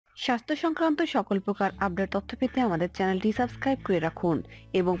স্বাস্থ্য সংক্রান্ত সকল প্রকার আপডেট তথ্য পেতে আমাদের চ্যানেলটি সাবস্ক্রাইব করে রাখুন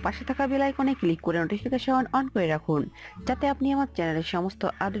এবং পাশে থাকা বেল আইকনে ক্লিক করে নোটিফিকেশন অন করে রাখুন, যাতে আপনি আমার চ্যানেলের সমস্ত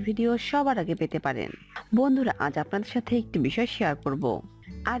আপডেট ভিডিও সবার আগে পেতে পারেন। বন্ধুরা, আজ আপনাদের সাথে একটি বিষয় শেয়ার করব।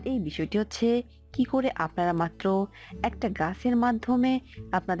 আর এই বিষয়টি হচ্ছে কি করে আপনারা মাত্র একটা গাছের মাধ্যমে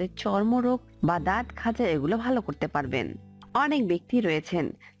আপনাদের চর্মরোগ বা দাঁত খাঁচা এগুলো ভালো করতে পারবেন। অনেক ব্যক্তি রয়েছেন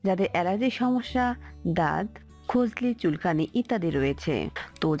যাদের অ্যালার্জির সমস্যা, দাঁত খুজলি, চুলকানি ইত্যাদি রয়েছে।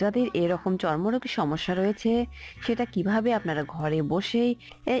 তো যাদের এরকম চর্মরোগের সমস্যা রয়েছে, সেটা কিভাবে আপনারা ঘরে বসেই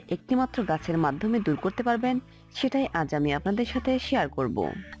একটিমাত্র গাছের মাধ্যমে দূর করতে পারবেন, সেটাই আজ আমি আপনাদের সাথে শেয়ার করব।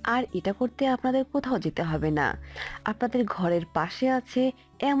 আর এটা করতে আপনাদের কোথাও যেতে হবে না, আপনাদের ঘরের পাশে আছে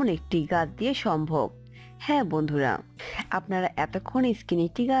এমন একটি গাছ দিয়ে সম্ভব। হ্যাঁ বন্ধুরা, আপনারা এতক্ষণ স্ক্রিনে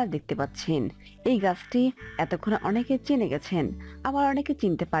একটি গাছ দেখতে পাচ্ছেন। এই গাছটি এতক্ষণ অনেকে চিনে গেছেন, আবার অনেকে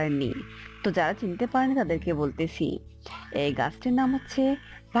চিনতে পারেননি। তো যারা চিনতে পারেনি তাদেরকে বলতেছি, এই গাছটির নাম হচ্ছে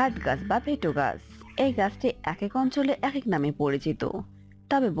ভাট গাছ বা ভেটো গাছ। এই গাছটি এক এক অঞ্চলে এক এক নামে পরিচিত।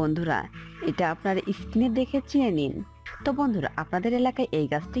 তবে বন্ধুরা, এটা আপনারা স্ক্রিনে দেখে চিনে নিন। তো বন্ধুরা, আপনাদের এলাকায় এই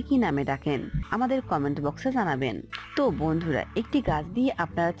গাছটি কি নামে ডাকেন আমাদের কমেন্ট বক্সে জানাবেন। তো বন্ধুরা, একটি গাছ দিয়ে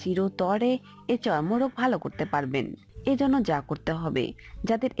আপনারা চিরতরে এই চর্মরোগ ভালো করতে পারবেন। এজন্য যা করতে হবে,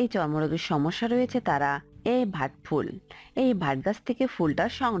 যাদের এই চর্মরোগের সমস্যা রয়েছে তারা এই ভাট গাছ থেকে ফুলটা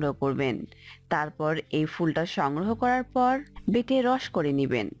সংগ্রহ করবেন। তারপর এই ফুলটা সংগ্রহ করার পর বেটে রস করে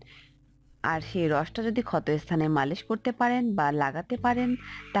নেবেন। আর সেই রসটা যদি ক্ষত স্থানে মালিশ করতে পারেন বা লাগাতে পারেন,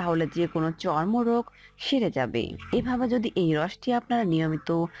 তাহলে যে কোনো চর্মরোগ সেরে যাবে। এভাবে যদি এই রসটি আপনারা নিয়মিত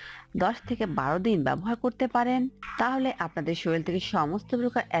 10 থেকে 12 দিন ব্যবহার করতে পারেন, তাহলে আপনাদের শরীর থেকে সমস্ত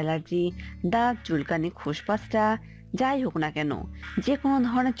প্রকার অ্যালার্জি, দাঁত চুলকানি, খুসপাসটা যাই হোক না কেন, যে কোনো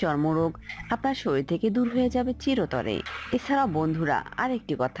ধরনের চর্মরোগ আপনার শরীর থেকে দূর হয়ে যাবে চিরতরে। এছাড়াও বন্ধুরা,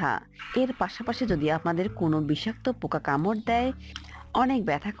 আরেকটি কথা, এর পাশাপাশি যদি আপনাদের কোনো বিষাক্ত পোকা কামড় দেয়, অনেক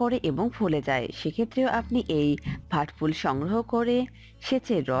ব্যথা করে এবং ফুলে যায়, সেক্ষেত্রেও আপনি এই ভাটফুল সংগ্রহ করে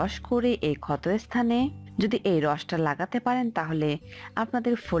সেচে রস করে এই ক্ষতস্থানে যদি এই রসটা লাগাতে পারেন, তাহলে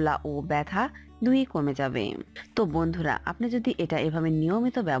আপনাদের ফোলা ও ব্যথা দুই কমে যাবে। তো বন্ধুরা, আপনি যদি এটা এভাবে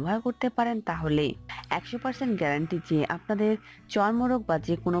নিয়মিত ব্যবহার করতে পারেন, তাহলে 100% গ্যারান্টি যে আপনাদের চর্মরোগ বা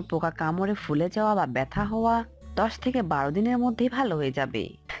যে কোনো পোকা কামড়ে ফুলে যাওয়া বা ব্যথা হওয়া 10 থেকে 12 দিনের মধ্যেই ভালো হয়ে যাবে।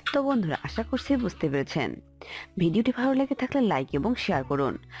 তো বন্ধুরা, আশা করছি বুঝতে পেরেছেন। ভিডিওটি ভালো লেগে থাকলে লাইক এবং শেয়ার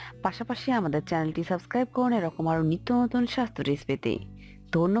করুন। পাশাপাশি আমাদের চ্যানেলটি সাবস্ক্রাইব করুন এরকম আরো নিত্য নতুন স্বাস্থ্য টিপস পেতে।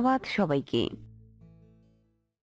 ধন্যবাদ সবাইকে।